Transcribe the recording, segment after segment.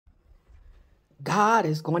God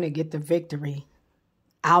is going to get the victory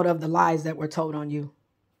out of the lies that were told on you.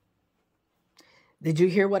 Did you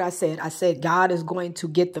hear what I said? I said God is going to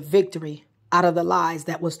get the victory out of the lies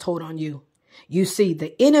that was told on you. You see,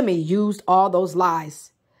 the enemy used all those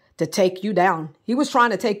lies to take you down. He was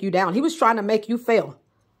trying to take you down. He was trying to make you fail.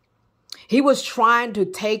 He was trying to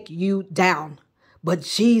take you down. But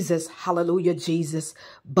Jesus, hallelujah, Jesus,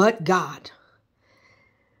 but God,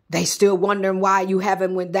 they still wondering why you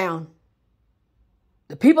haven't went down.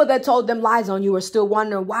 The people that told them lies on you are still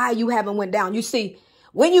wondering why you haven't went down. You see,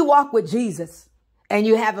 when you walk with Jesus and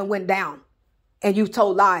you haven't went down and you've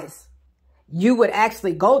told lies, you would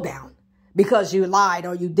actually go down because you lied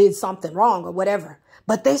or you did something wrong or whatever.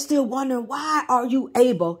 But they still wondering, why are you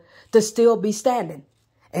able to still be standing?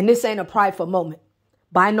 And this ain't a prideful moment.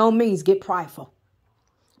 By no means get prideful.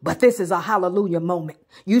 But this is a hallelujah moment.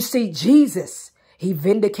 You see, Jesus, he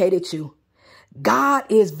vindicated you. God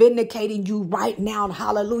is vindicating you right now.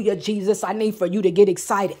 Hallelujah, Jesus. I need for you to get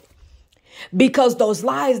excited because those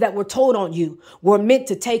lies that were told on you were meant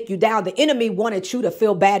to take you down. The enemy wanted you to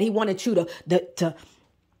feel bad. He wanted you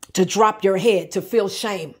to drop your head, to feel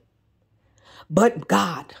shame. But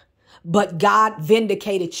God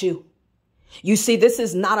vindicated you. You see, this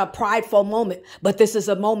is not a prideful moment, but this is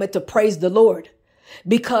a moment to praise the Lord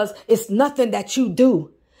because it's nothing that you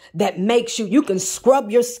do that makes you can scrub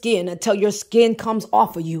your skin until your skin comes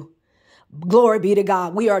off of you. Glory be to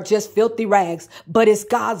God. We are just filthy rags, but it's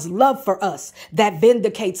God's love for us that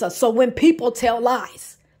vindicates us. So when people tell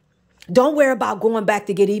lies, don't worry about going back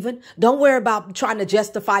to get even. Don't worry about trying to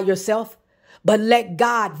justify yourself, but let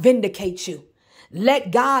God vindicate you.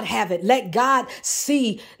 Let God have it. Let God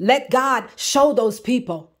see. Let God show those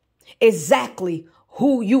people exactly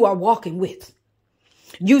who you are walking with.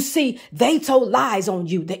 You see, they told lies on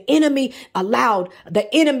you. The enemy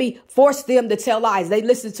forced them to tell lies. They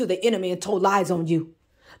listened to the enemy and told lies on you.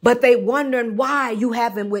 But they wondering why you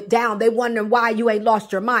haven't went down. They wondering why you ain't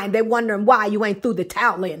lost your mind. They wondering why you ain't threw the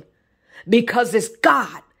towel in. Because it's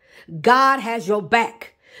God. God has your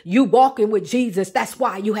back. You walking with Jesus. That's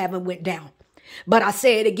why you haven't went down. But I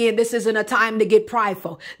say it again, this isn't a time to get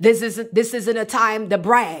prideful. This isn't a time to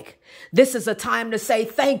brag. This is a time to say,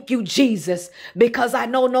 thank you, Jesus, because I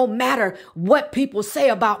know no matter what people say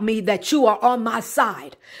about me, that you are on my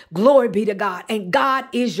side. Glory be to God. And God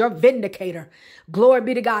is your vindicator. Glory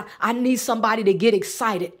be to God. I need somebody to get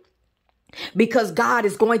excited because God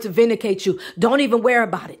is going to vindicate you. Don't even worry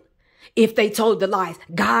about it. If they told the lies,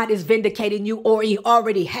 God is vindicating you, or he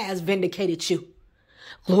already has vindicated you.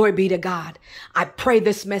 Glory be to God. I pray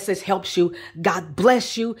this message helps you. God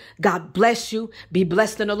bless you. God bless you. Be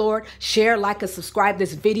blessed in the Lord. Share, like, and subscribe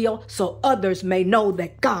this video so others may know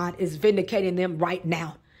that God is vindicating them right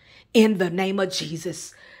now. In the name of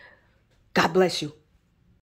Jesus. God bless you.